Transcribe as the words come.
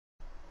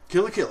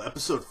Kill la Kill,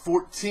 episode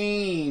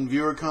 14,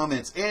 viewer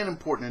comments and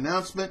important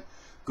announcement,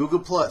 Google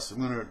Plus.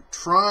 I'm going to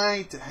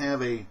try to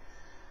have a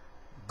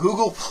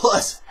Google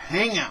Plus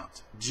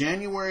hangout,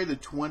 January the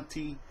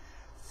 25th,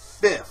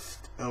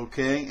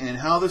 okay? And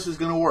how this is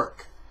going to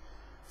work.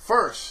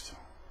 First,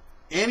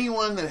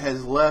 anyone that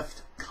has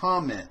left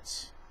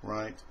comments,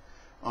 right,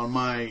 on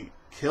my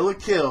Kill la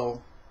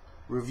Kill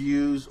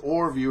reviews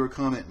or viewer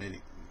comment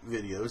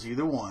videos,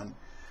 either one,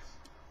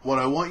 what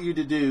I want you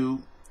to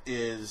do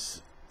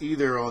is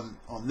either on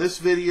this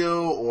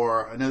video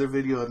or another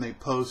video I may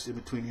post in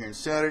between here and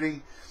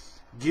Saturday,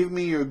 give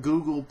me your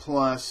Google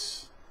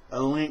Plus,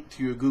 a link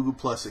to your Google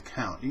Plus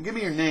account. You can give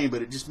me your name,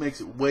 but it just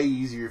makes it way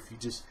easier if you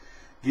just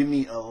give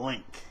me a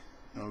link,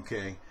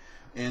 okay?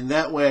 And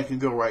that way I can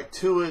go right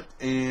to it,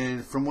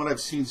 and from what I've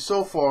seen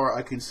so far,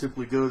 I can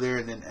simply go there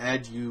and then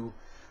add you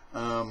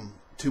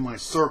to my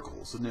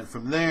circles. And then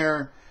from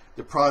there,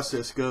 the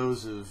process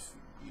goes of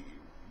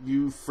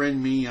you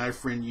friend me, I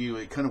friend you.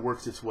 It kind of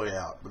works its way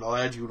out, but I'll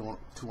add you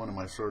to one of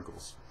my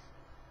circles.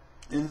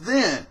 And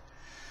then,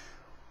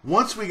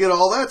 once we get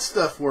all that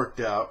stuff worked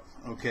out,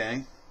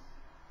 okay,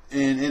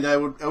 and I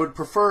would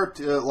prefer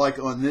to, like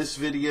on this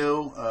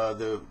video,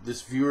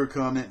 this viewer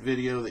comment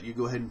video, that you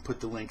go ahead and put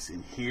the links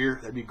in here.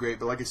 That'd be great.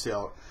 But like I say,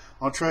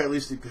 I'll try at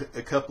least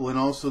a couple, and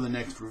also the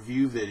next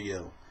review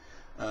video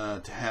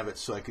to have it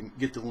so I can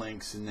get the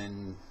links and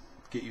then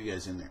get you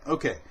guys in there.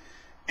 Okay.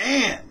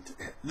 And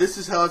this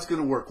is how it's going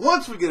to work.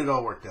 Once we get it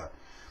all worked out,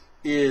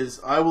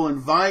 is I will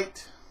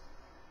invite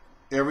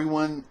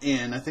everyone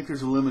in. I think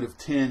there's a limit of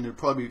 10. There'll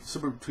probably be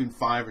somewhere between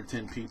 5 or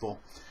 10 people.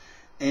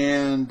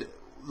 And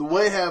the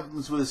way it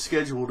happens with a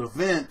scheduled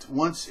event,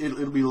 once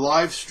it'll be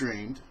live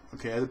streamed,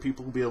 okay, other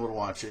people will be able to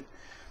watch it.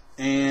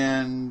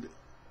 And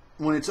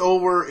when it's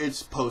over,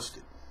 it's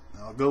posted.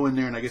 I'll go in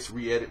there and I guess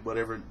re-edit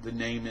whatever the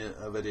name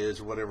of it is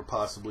or whatever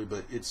possibly,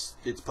 but it's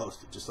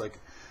posted, just like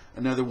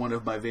another one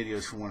of my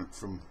videos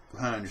from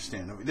how I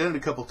understand. I've done it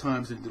a couple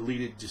times and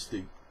deleted just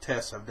the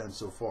tests I've done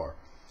so far.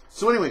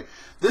 So anyway,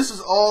 this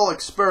is all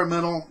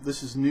experimental.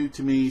 This is new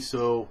to me,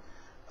 so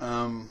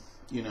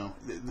you know,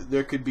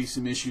 there could be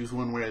some issues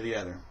one way or the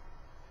other.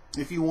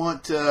 If you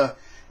want, and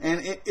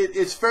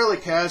it's fairly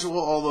casual,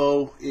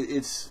 although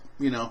it's,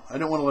 you know, I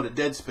don't want to let it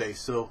dead space.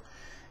 So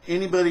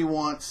anybody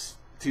wants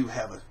to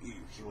have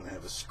if you want to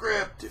have a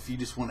script, if you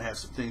just want to have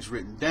some things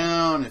written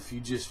down, if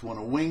you just want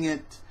to wing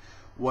it,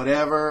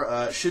 whatever,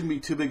 it shouldn't be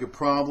too big a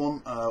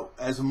problem.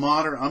 As a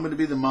moderator, I'm going to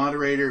be the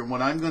moderator, and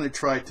what I'm going to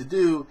try to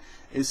do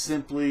is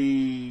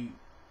simply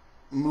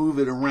move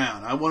it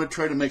around. I want to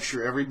try to make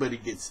sure everybody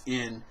gets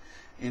in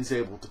and is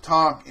able to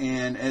talk,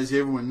 and as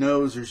everyone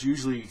knows, there's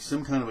usually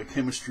some kind of a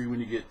chemistry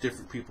when you get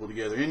different people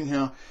together.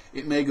 Anyhow,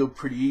 it may go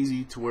pretty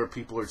easy to where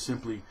people are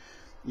simply,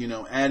 you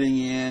know, adding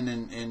in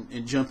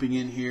and jumping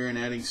in here and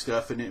adding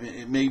stuff, and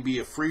it may be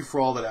a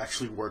free-for-all that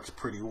actually works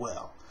pretty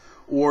well.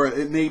 Or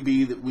it may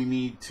be that we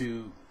need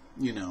to,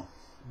 you know,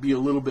 be a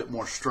little bit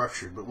more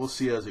structured, but we'll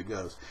see as it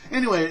goes.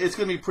 Anyway, it's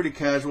going to be pretty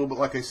casual, but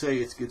like I say,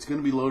 it's going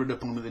to be loaded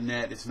up onto the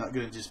net. It's not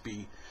going to just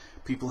be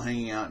people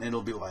hanging out, and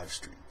it'll be live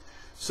streamed.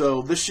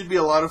 So this should be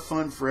a lot of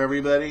fun for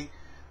everybody.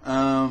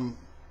 Anyway,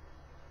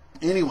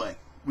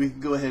 we can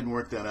go ahead and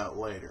work that out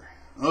later.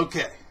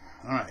 Okay,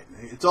 all right.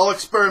 It's all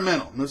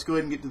experimental. Let's go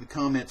ahead and get to the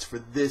comments for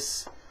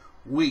this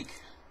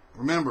week.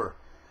 Remember,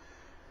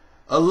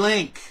 a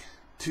link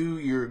to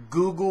your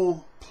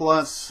Google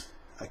Plus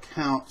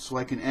account so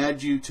I can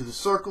add you to the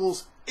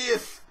circles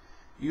if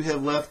you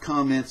have left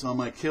comments on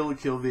my Kill la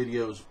Kill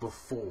videos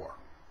before.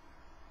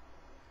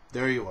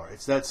 There you are.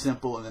 It's that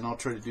simple, and then I'll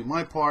try to do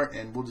my part,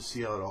 and we'll just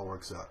see how it all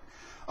works out.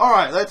 All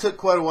right, that took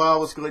quite a while.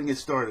 Let's go ahead and get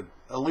started.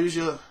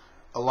 Elijah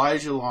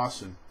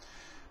Lawson.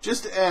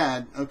 Just to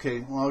add, okay,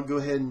 well, I'll go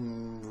ahead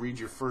and read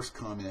your first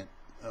comment,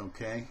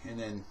 okay, and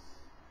then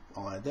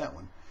I'll add that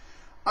one.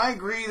 I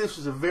agree this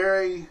was a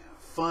very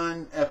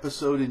fun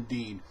episode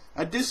indeed.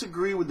 I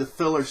disagree with the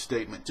filler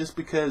statement just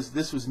because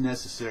this was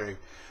necessary.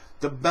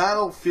 The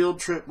battlefield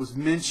trip was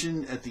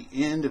mentioned at the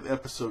end of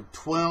episode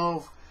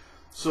 12,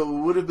 so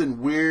it would have been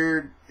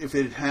weird if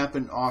it had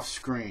happened off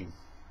screen.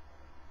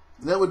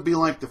 That would be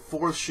like the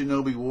 4th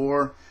Shinobi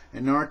War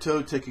and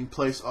Naruto taking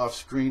place off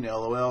screen.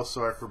 LOL,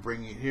 sorry for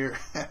bringing it here.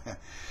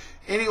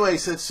 Anyway,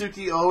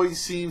 Satsuki always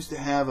seems to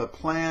have a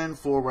plan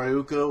for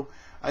Ryuko.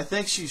 I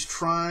think she's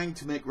trying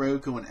to make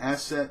Ryuko an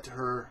asset to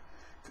her,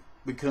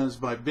 because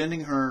by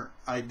bending her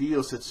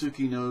ideal,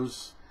 Satsuki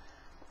knows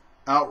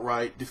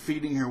outright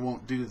defeating her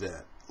won't do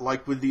that.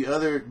 Like with the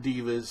other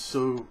divas,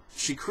 so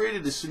she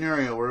created a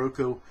scenario where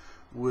Ryuko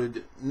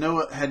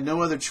had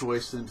no other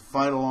choice than to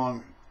fight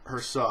along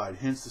her side,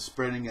 hence the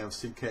spreading of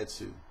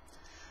Senketsu.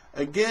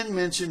 Again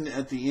mentioned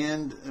at the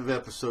end of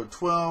episode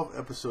 12,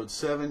 episode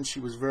 7, she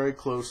was very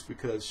close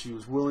because she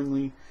was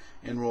willingly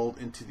enrolled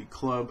into the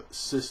club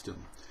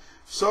system.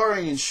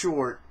 Sorry, in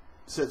short,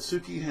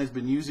 Satsuki has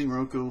been using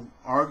Ryuko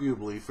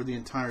arguably for the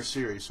entire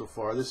series so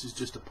far. This is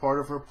just a part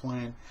of her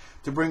plan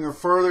to bring her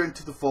further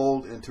into the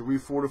fold and to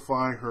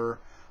refortify her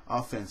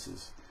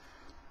offenses.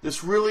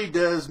 This really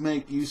does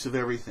make use of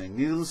everything.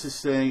 Needless to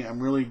say, I'm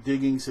really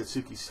digging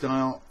Satsuki's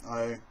style.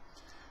 I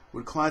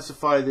would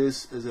classify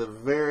this as a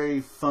very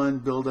fun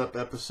build-up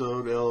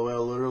episode,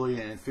 LOL,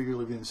 literally and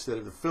figuratively, instead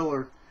of the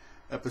filler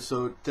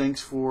episode. Thanks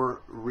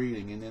for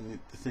reading. And then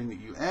the thing that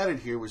you added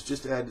here was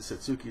just to add to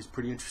Satsuki is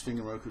pretty interesting,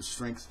 and Roku's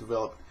strengths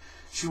developed.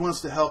 She wants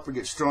to help her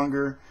get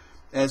stronger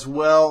as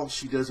well.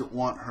 She doesn't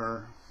want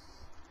her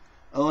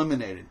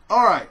eliminated.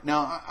 All right,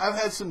 now I've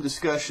had some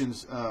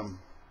discussions.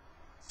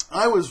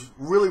 I was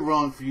really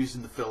wrong for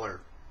using the filler,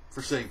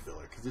 for saying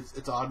filler, because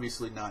it's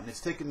obviously not, and it's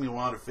taken me a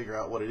while to figure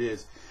out what it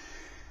is.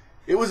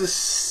 It was a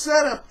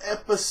setup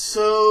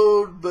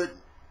episode, but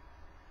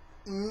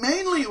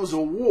mainly it was a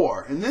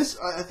war. And this,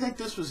 I think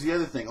this was the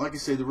other thing. Like I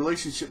say, the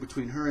relationship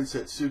between her and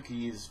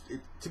Satsuki is,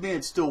 to me,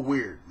 it's still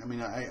weird. I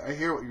mean, I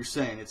hear what you're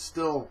saying. It's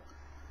still,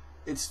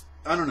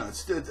 I don't know,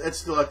 it's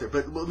still out there.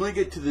 But let me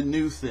get to the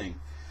new thing.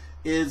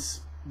 Is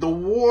the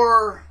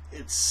war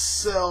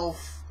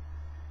itself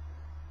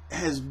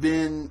has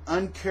been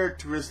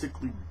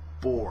uncharacteristically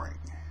boring.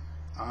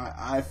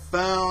 I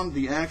found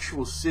the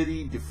actual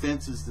city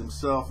defenses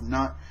themselves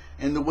not,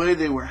 and the way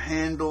they were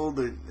handled,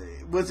 it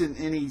wasn't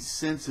any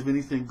sense of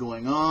anything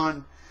going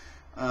on.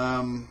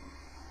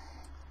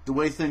 The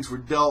way things were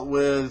dealt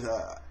with,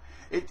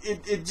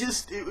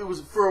 it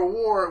was, for a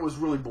war, it was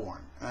really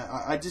boring.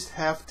 I just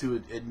have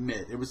to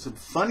admit, there was some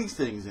funny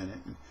things in it,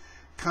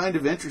 kind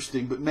of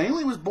interesting, but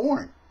mainly it was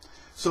boring.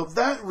 So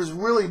that was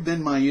really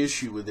been my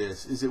issue with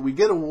this, is that we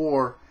get a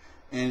war,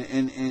 and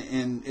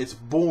it's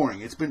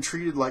boring. It's been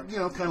treated like,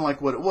 kind of like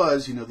what it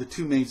was. The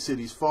two main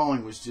cities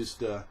falling was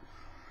just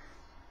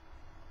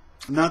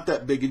not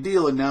that big a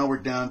deal, and now we're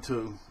down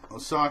to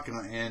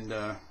Osaka, and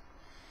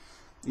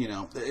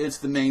it's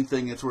the main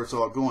thing. That's where it's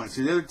all going.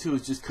 So the other two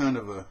is just kind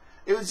of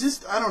it was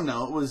just, I don't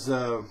know.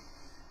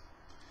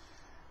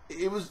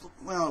 It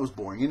was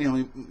boring. Anyhow,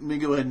 let me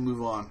go ahead and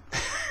move on.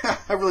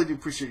 I really do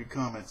appreciate your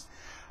comments.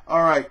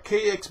 All right,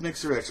 KX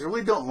Mixer X.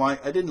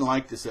 I didn't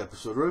like this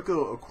episode. Roku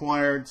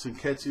acquired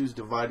Senketsu's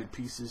divided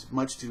pieces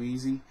much too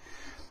easy.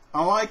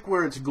 I like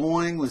where it's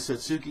going with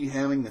Satsuki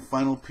having the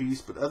final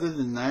piece, but other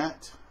than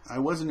that, I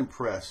wasn't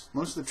impressed.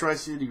 Most of the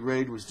Tri-City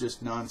raid was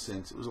just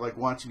nonsense. It was like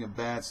watching a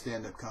bad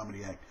stand-up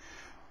comedy act.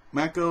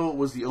 Mako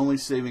was the only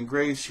saving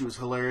grace. She was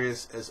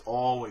hilarious as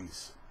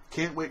always.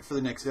 Can't wait for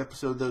the next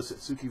episode, though.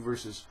 Satsuki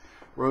versus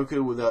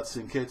Roku without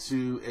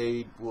Senketsu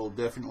aid will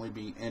definitely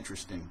be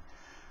interesting.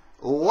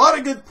 A lot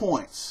of good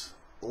points.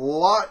 A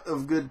lot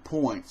of good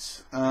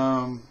points.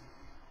 I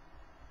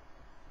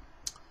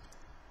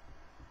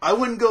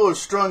wouldn't go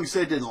as strong as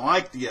say I didn't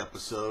like the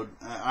episode.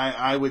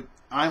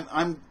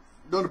 I'm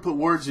going to put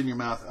words in your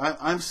mouth.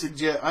 I'm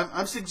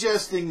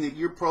suggesting that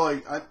you're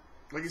probably,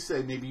 like I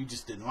said, maybe you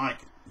just didn't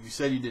like it. You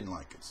said you didn't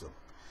like it. So,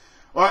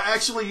 or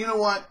actually, you know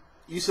what?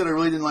 You said I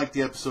really didn't like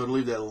the episode.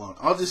 Leave that alone.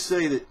 I'll just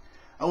say that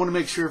I want to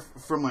make sure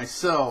for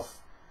myself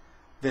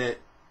that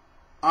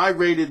I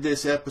rated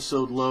this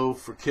episode low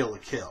for Kill la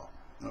Kill,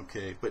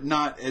 okay, but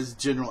not as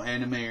general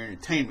anime or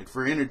entertainment.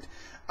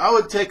 I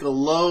would take a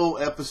low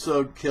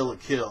episode Kill la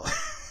Kill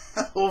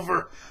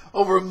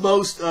over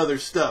most other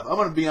stuff. I'm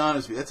going to be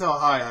honest with you. That's how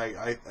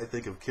high I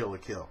think of Kill la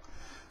Kill.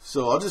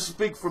 So I'll just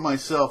speak for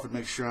myself and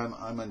make sure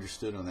I'm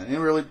understood on that. And I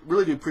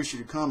really do appreciate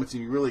your comments,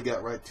 and you really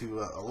got right to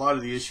a lot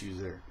of the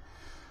issues there.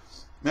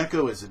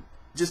 Mako is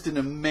just an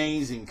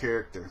amazing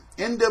character.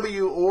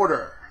 NW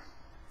Order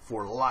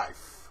for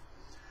life.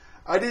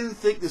 I didn't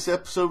think this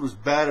episode was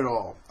bad at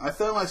all. I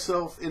found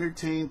myself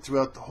entertained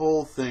throughout the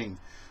whole thing.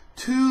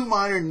 Two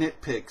minor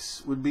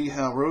nitpicks would be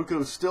how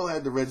Roku still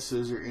had the red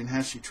scissor and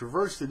how she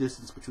traversed the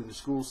distance between the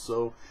schools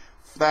so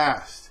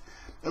fast.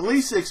 At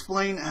least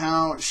explain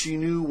how she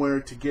knew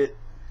where to get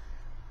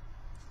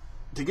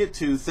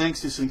to thanks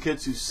to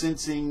Senketsu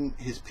sensing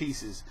his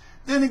pieces.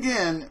 Then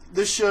again,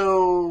 the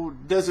show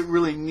doesn't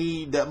really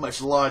need that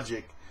much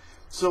logic,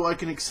 so I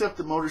can accept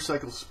the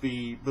motorcycle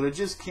speed, but I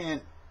just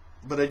think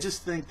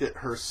that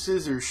her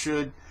scissors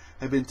should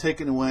have been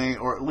taken away,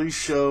 or at least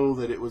show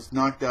that it was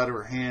knocked out of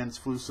her hands,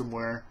 flew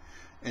somewhere,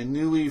 and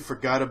Nui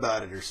forgot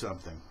about it or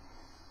something.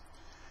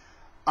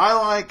 I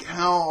like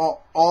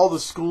how all the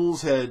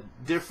schools had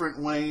different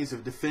ways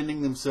of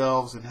defending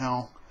themselves, and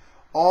how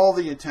all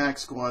the attack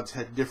squads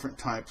had different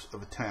types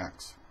of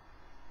attacks.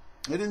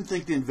 I didn't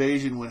think the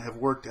invasion would have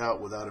worked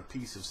out without a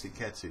piece of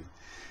Senketsu.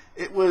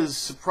 It was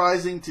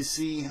surprising to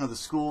see how the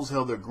schools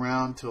held their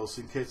ground till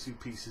Senketsu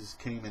pieces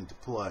came into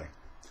play.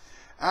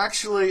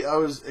 Actually, I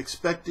was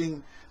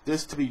expecting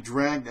this to be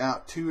dragged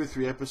out 2 or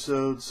 3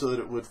 episodes so that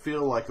it would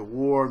feel like a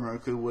war, and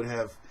Roku would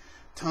have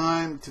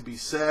time to be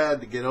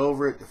sad, to get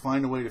over it, to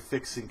find a way to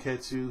fix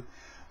Senketsu.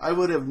 I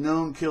would have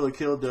known Kill la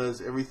Kill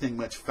does everything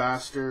much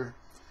faster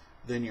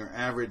than your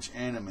average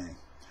anime.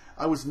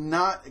 I was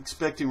not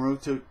expecting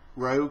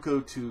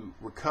Ryuko to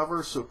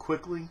recover so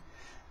quickly,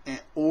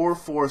 or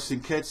for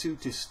Senketsu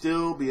to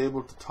still be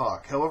able to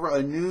talk. However,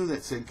 I knew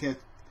that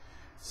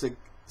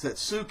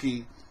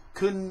Satsuki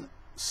couldn't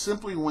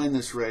simply win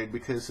this raid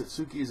because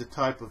Satsuki is a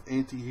type of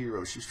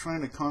anti-hero. She's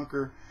trying to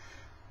conquer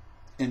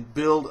and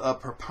build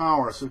up her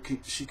power so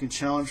she can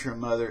challenge her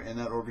mother and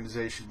that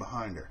organization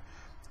behind her.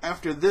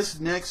 After this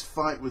next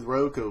fight with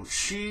Roko,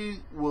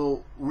 she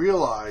will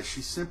realize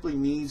she simply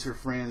needs her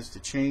friends to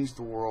change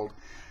the world,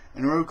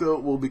 and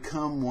Roko will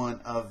become one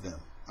of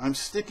them. I'm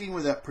sticking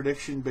with that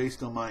prediction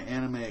based on my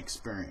anime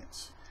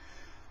experience.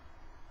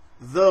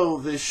 Though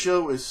this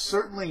show is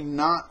certainly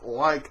not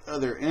like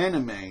other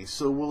anime,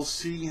 so we'll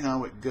see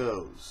how it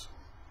goes.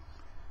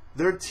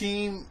 Their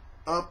team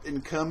up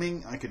and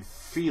coming, I can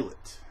feel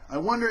it. I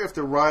wonder if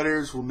the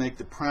writers will make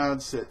the proud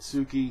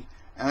Satsuki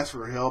ask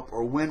for help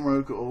or win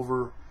Roko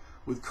over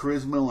with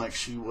charisma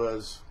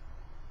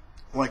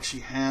like she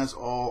has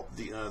all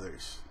the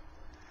others.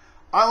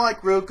 I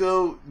like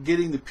Roko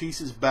getting the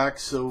pieces back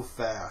so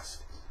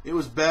fast. It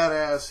was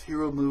badass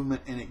hero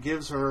movement, and it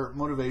gives her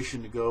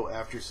motivation to go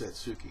after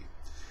Satsuki.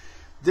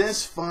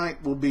 This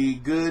fight will be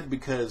good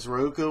because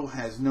Roko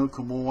has no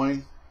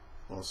Komoi,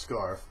 well,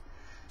 scarf.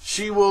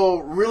 She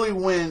will really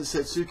win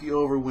Satsuki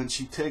over when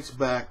she takes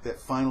back that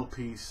final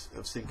piece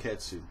of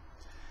Senketsu.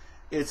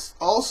 It's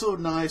also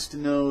nice to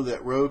know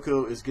that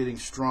Roko is getting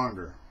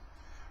stronger.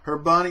 Her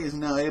body is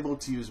now able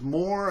to use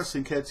more of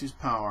Senketsu's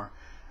power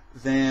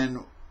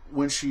than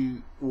when she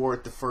wore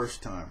it the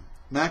first time.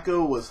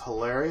 Mako was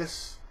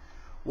hilarious.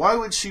 Why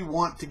would she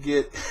want to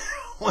get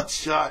one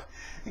shot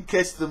and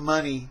catch the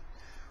money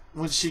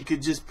when she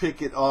could just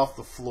pick it off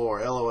the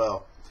floor?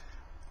 LOL.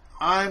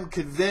 I'm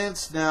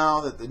convinced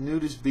now that the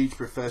nudist beach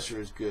professor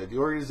is good. The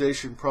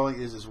organization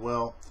probably is as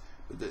well,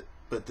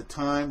 but the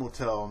time will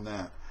tell on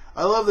that.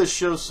 I love this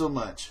show so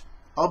much.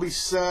 I'll be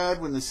sad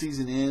when the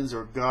season ends,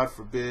 or God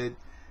forbid,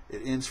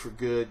 it ends for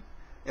good.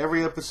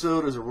 Every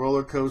episode is a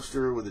roller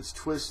coaster with its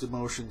twist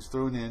emotions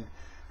thrown in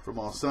from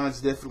all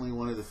sides. Definitely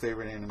one of the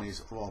favorite animes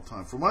of all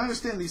time. From what I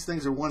understand, these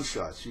things are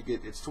one-shots.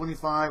 It's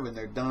 25 and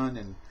they're done,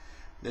 and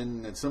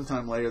then at some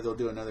time later they'll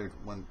do another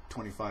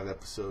 25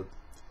 episode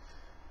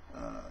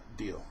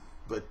deal.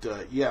 But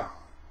yeah,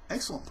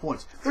 excellent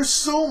points. There's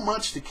so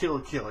much to Kill la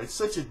Kill. It's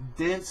such a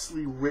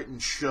densely written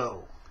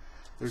show.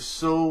 There's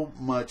so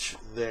much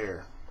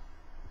there.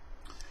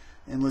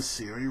 And let's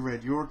see, I already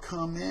read your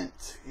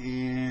comment,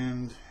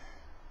 and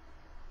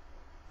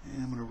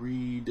I'm going to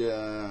read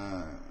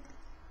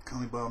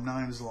Conley Bob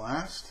 9 is the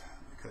last.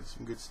 Got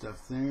some good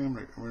stuff there. I'm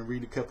going to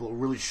read a couple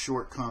of really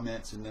short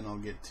comments, and then I'll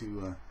get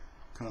to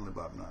Conley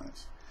Bob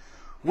 9's.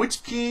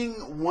 Witch King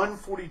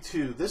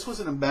 142. This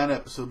wasn't a bad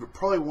episode, but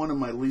probably one of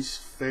my least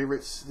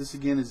favorites. This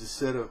again is a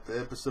set of the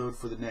episode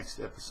for the next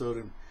episode,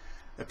 and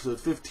episode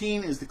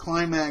 15 is the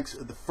climax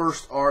of the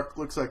first arc.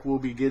 Looks like we'll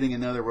be getting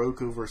another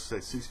Roko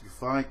versus Satsuki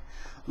fight.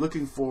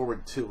 Looking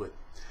forward to it.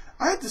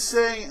 I have to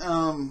say,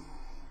 I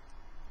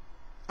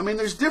mean,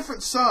 there's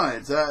different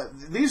sides.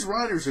 These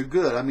writers are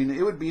good. I mean,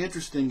 it would be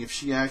interesting if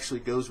she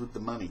actually goes with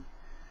the money,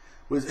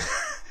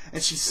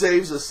 and she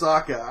saves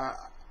Osaka.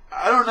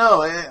 I don't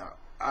know.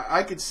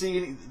 I could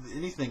see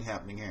anything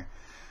happening here.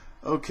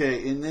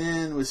 Okay, and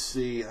then let's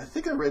see. I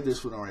think I read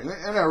this one already,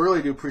 and I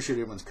really do appreciate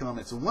everyone's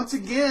comments. And once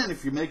again,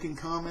 if you're making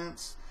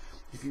comments,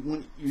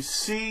 when you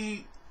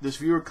see this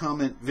viewer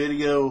comment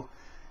video,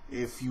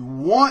 if you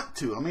want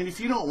to, I mean, if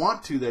you don't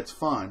want to, that's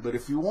fine. But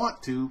if you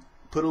want to,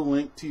 put a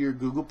link to your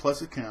Google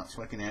Plus account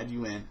so I can add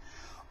you in.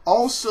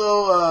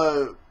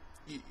 Also,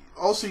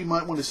 you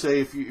might want to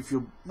say if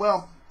you're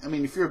well. I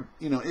mean, if you're,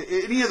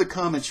 any other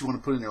comments you want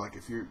to put in there, like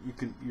if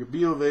you'll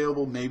be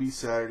available maybe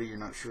Saturday, you're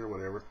not sure,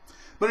 whatever.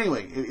 But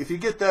anyway, if you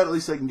get that, at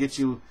least I can get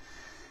you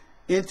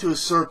into a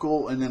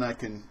circle, and then I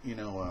can,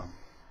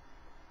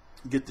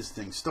 get this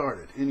thing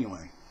started.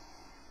 Anyway,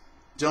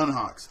 John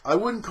Hawks. I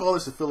wouldn't call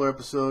this a filler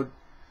episode.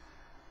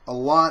 A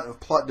lot of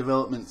plot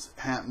developments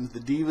happened.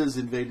 The divas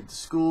invaded the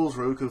schools.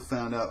 Roko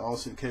found out all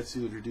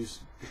Senketsu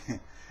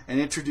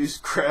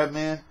introduced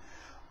Crabman.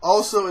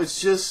 Also, it's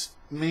just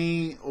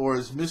me, or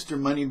is Mr.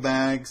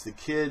 Moneybags the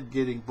kid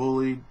getting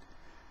bullied,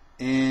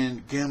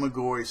 and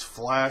Gamagori's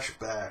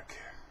flashback.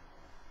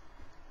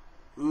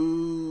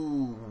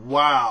 Ooh,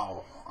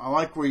 wow. I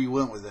like where you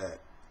went with that.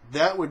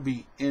 That would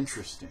be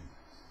interesting.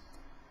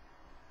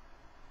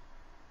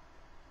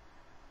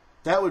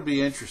 That would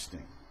be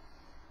interesting.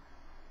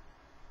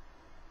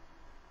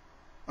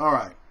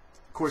 Alright.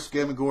 Of course,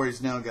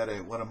 Gamagori's now got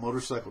a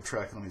motorcycle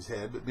track on his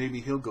head, but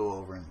maybe he'll go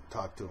over and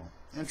talk to him.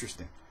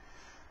 Interesting.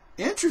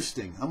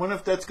 Interesting. I wonder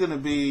if that's going to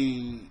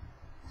be...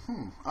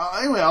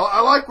 Anyway,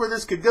 I like where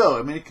this could go.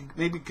 I mean,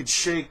 maybe it could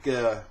shake...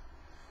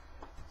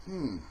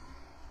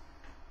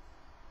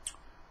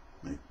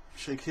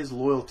 Shake his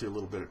loyalty a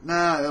little bit.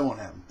 Nah, that won't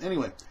happen.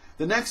 Anyway,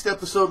 the next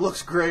episode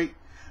looks great.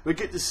 We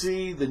get to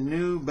see the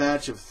new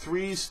batch of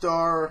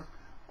 3-star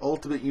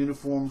Ultimate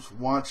uniforms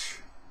watch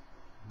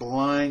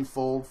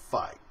blindfold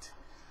fight.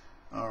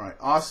 Alright,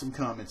 awesome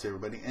comments,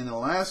 everybody. And the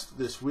last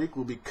this week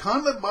will be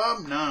Conley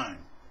Bob 9.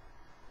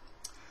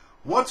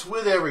 What's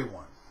with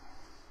everyone?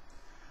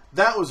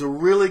 That was a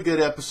really good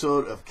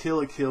episode of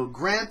Kill la Kill.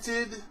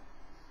 Granted,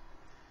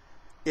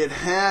 it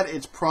had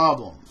its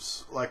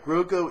problems, like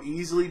Roko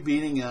easily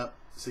beating up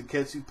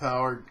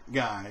Senketsu-powered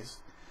guys.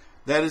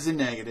 That is a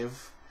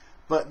negative.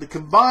 But the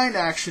combined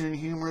action and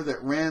humor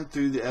that ran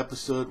through the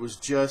episode was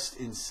just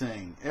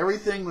insane.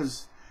 Everything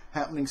was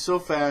happening so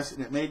fast,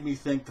 and it made me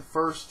think the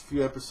first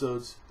few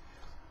episodes,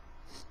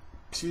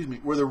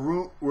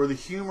 where the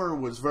humor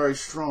was very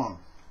strong.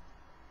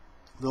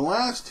 The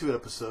last two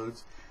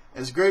episodes,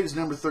 as great as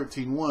number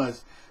 13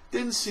 was,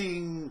 didn't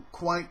seem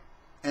quite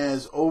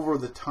as over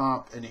the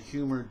top in a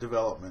humor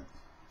development.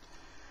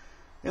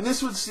 And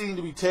this would seem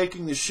to be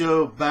taking the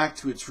show back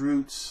to its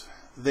roots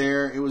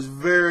there. It was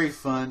very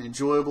fun,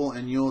 enjoyable,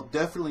 and you'll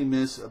definitely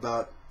miss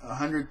about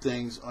 100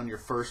 things on your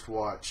first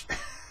watch.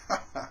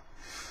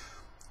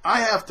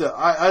 I had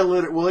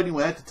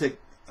to take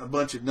a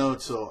bunch of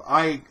notes, so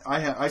I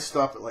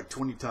stopped it like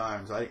 20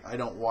 times. I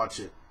don't watch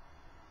it,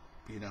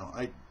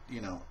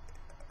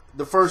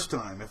 the first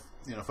time.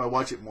 If I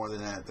watch it more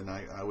than that, then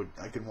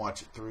I can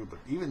watch it through. But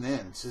even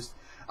then, it's just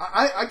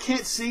I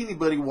can't see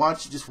anybody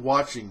just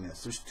watching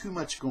this. There's too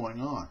much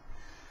going on.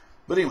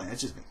 But anyway,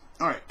 that's just me.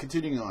 All right,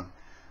 continuing on.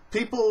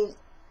 People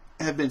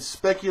have been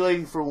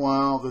speculating for a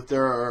while that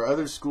there are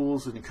other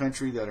schools in the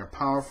country that are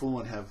powerful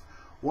and have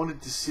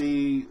wanted to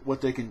see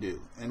what they can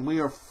do. And we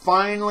are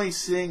finally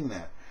seeing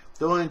that.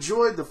 Though I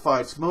enjoyed the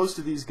fights, most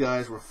of these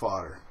guys were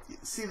fodder.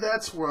 See,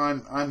 that's where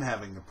I'm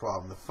having the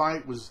problem. The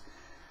fight was,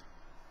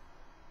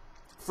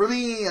 for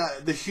me,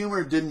 the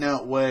humor didn't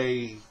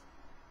outweigh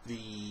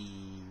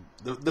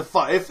the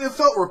fight. It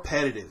felt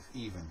repetitive,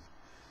 even.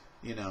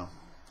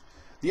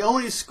 The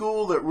only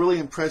school that really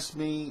impressed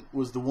me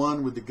was the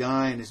one with the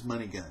guy and his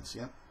money guns.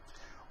 Yep.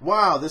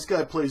 Wow, this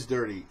guy plays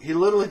dirty. He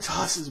literally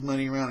tosses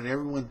money around and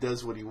everyone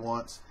does what he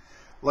wants,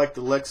 like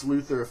the Lex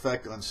Luthor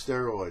effect on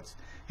steroids.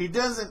 He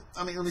doesn't,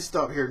 let me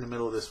stop here in the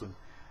middle of this one.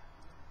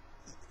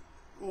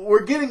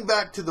 We're getting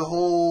back to the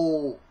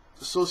whole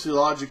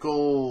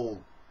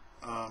sociological,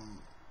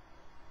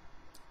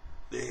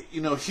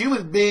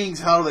 human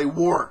beings, how do they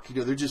work?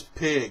 They're just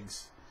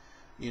pigs,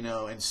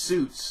 in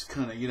suits,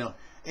 kind of,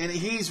 And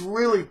he's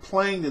really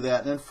playing to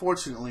that, and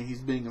unfortunately,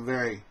 he's being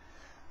very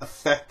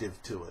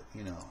effective to it.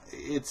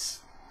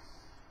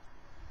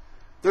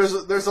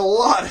 There's a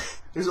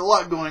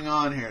lot going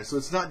on here, so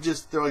it's not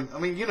just throwing.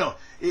 Anyway,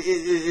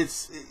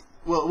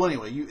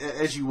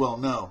 as you well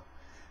know,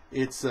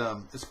 it's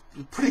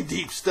pretty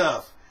deep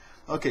stuff.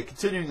 Okay,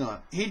 continuing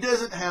on. He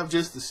doesn't have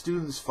just the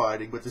students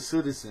fighting, but the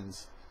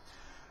citizens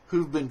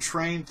who've been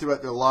trained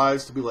throughout their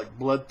lives to be like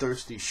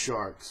bloodthirsty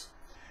sharks.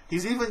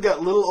 He's even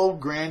got little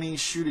old grannies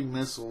shooting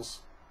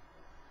missiles.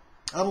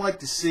 I'd like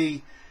to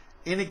see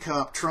any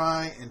cop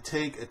try and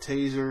take a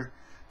taser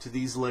to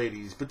these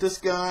ladies. But this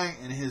guy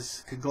and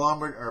his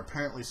conglomerate are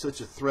apparently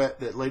such a threat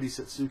that Lady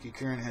Satsuki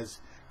Karen has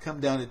come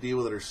down to deal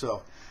with it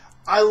herself.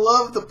 I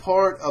love the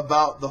part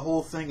about the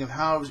whole thing of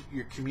how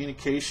your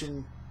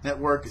communication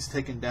network is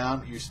taken down,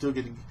 but you're still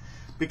getting...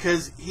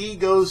 Because he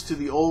goes to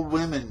the old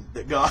women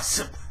that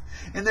gossip,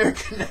 and they're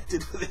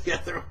connected with the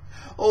other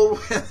old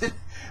women.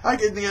 I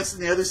guess in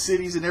the other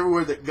cities and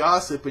everywhere that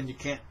gossip, and you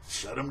can't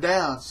shut them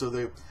down. So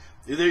they're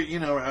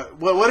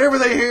whatever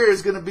they hear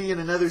is going to be in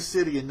another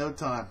city in no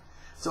time.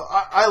 So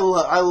I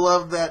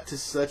love that to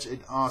such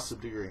an awesome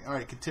degree. All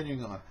right,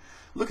 continuing on.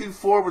 Looking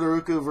forward to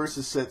Haruko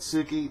versus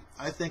Satsuki.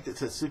 I think that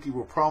Satsuki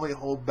will probably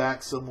hold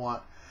back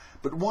somewhat,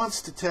 but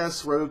wants to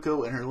test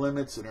Haruko and her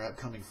limits in her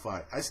upcoming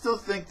fight. I still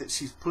think that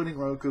she's putting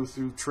Haruko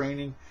through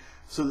training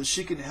so that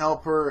she can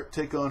help her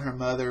take on her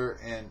mother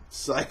and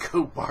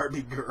Psycho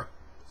Barbie Girl.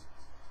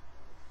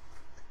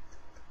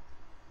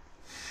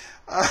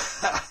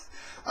 I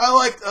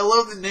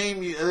love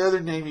the other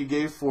name you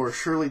gave for her,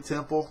 Shirley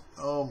Temple.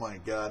 Oh my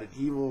God, an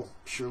evil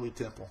Shirley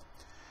Temple.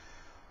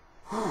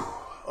 Whew.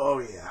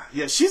 Oh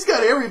yeah, she's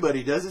got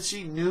everybody, doesn't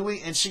she?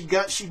 Nui, and she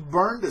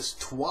burned us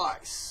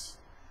twice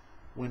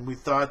when we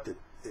thought that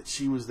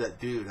she was that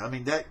dude.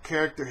 That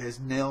character has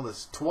nailed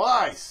us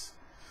twice.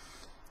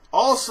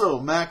 Also,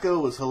 Mako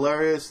was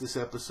hilarious this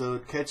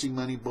episode, catching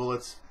money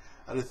bullets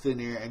out of thin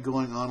air and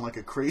going on like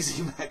a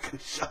crazy Mako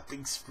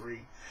shopping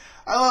spree.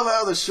 I love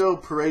how the show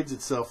parades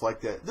itself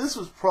like that. This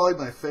was probably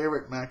my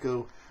favorite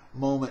Mako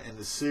moment in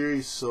the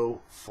series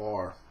so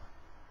far.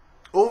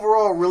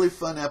 Overall, really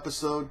fun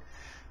episode.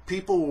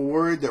 People were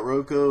worried that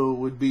Roko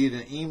would be in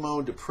an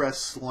emo,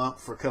 depressed slump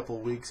for a couple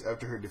of weeks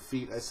after her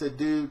defeat. I said,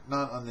 dude,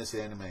 not on this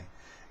anime.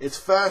 It's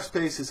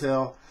fast-paced as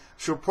hell.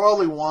 She'll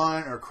probably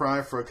whine or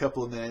cry for a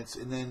couple of minutes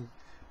and then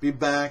be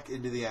back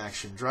into the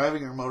action,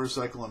 driving her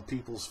motorcycle on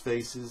people's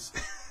faces,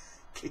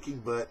 kicking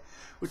butt,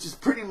 which is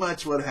pretty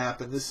much what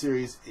happened. This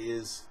series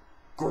is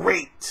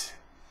great.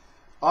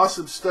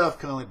 Awesome stuff,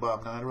 Conley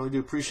Bob. Now, I really do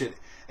appreciate it.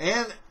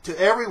 And to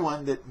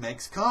everyone that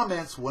makes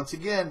comments, once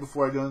again,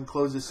 before I go and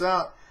close this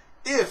out,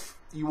 if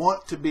you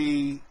want to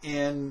be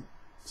in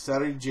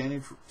Saturday,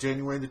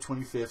 January the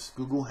 25th,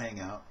 Google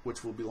Hangout,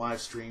 which will be live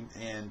streamed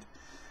and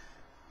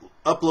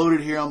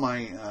uploaded here on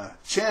my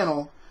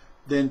channel,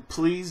 then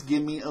please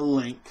give me a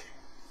link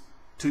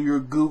to your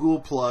Google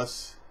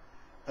Plus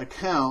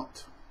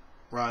account,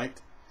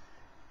 right?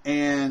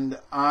 And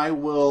I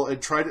will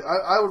try to.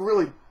 I would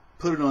really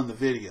put it on the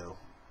video,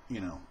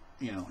 in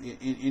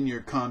your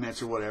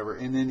comments or whatever.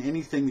 And then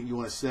anything that you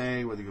want to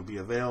say, whether you'll be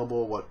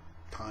available, what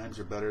times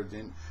are better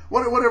than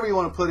whatever you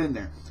want to put in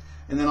there.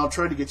 And then I'll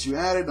try to get you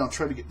added. I'll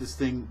try to get this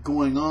thing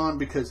going on,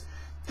 because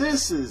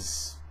this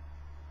is,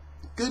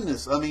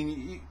 goodness, I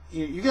mean,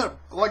 you got,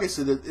 like I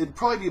said, it'd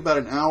probably be about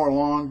an hour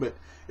long, but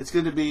it's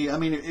going to be, I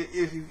mean,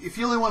 if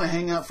you only want to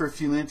hang out for a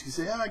few minutes, you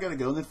say, oh, I got to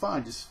go, then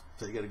fine, just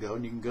say you got to go,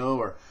 and you can go.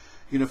 Or,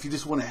 you know, if you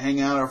just want to hang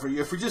out, or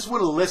if you just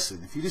want to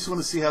listen, if you just want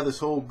to see how this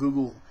whole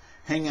Google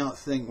Hangout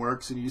thing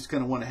works, and you just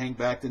kind of want to hang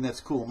back, then that's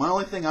cool. My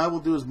only thing I will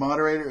do as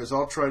moderator is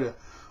I'll try to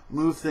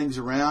move things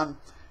around.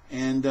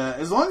 And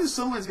as long as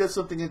someone's got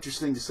something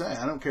interesting to say,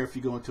 I don't care if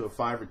you go into a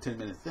 5 or 10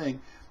 minute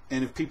thing.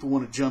 And if people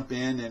want to jump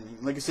in,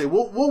 and like I say,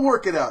 we'll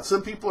work it out.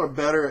 Some people are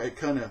better at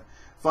kind of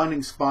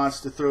finding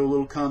spots to throw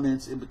little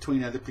comments in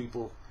between other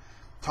people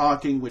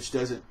talking, which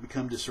doesn't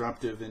become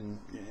disruptive. And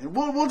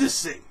we'll just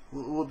see.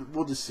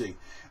 We'll just see.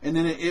 And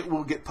then it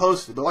will get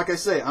posted. But like I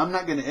say, I'm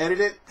not going to edit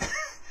it.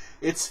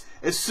 It's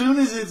as soon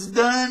as it's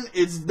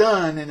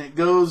done, and it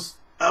goes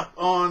up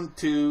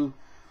onto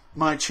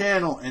my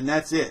channel, and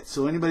that's it.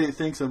 So anybody that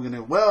thinks I'm going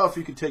to, well, if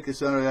you could take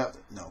this out of that,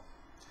 no.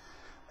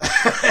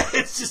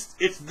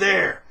 It's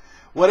there.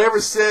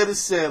 Whatever's said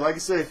is said. Like I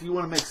said, if you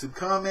want to make some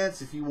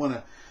comments, if you want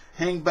to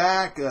hang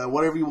back,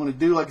 whatever you want to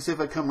do, like I said,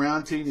 if I come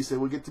around to you and you say,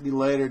 well, get to me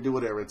later, do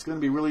whatever. It's going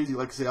to be really easy.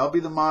 Like I say, I'll be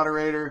the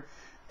moderator,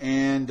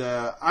 and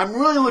I'm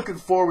really looking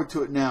forward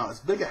to it now. As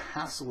big a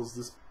hassle as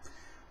this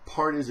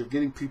part is of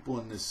getting people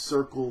in these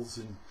circles,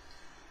 and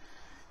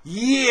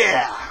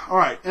yeah. All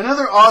right.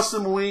 Another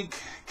awesome week.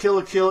 Kill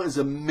la Kill is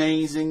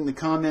amazing. The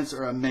comments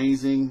are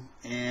amazing.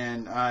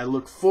 And I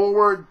look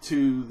forward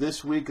to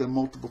this week and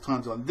multiple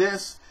times on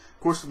this.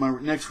 Of course, my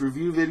next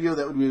review video,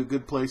 that would be a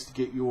good place to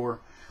get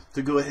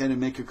to go ahead and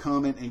make your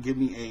comment and give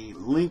me a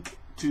link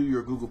to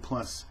your Google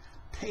Plus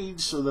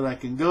page so that I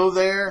can go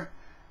there.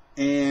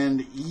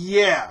 And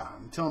yeah,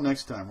 until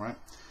next time, right?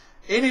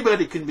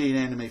 Anybody can be an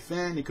anime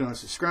fan. You can always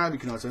subscribe. You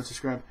can always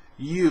unsubscribe.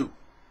 You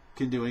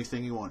can do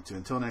anything you want to.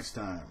 Until next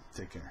time,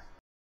 take care.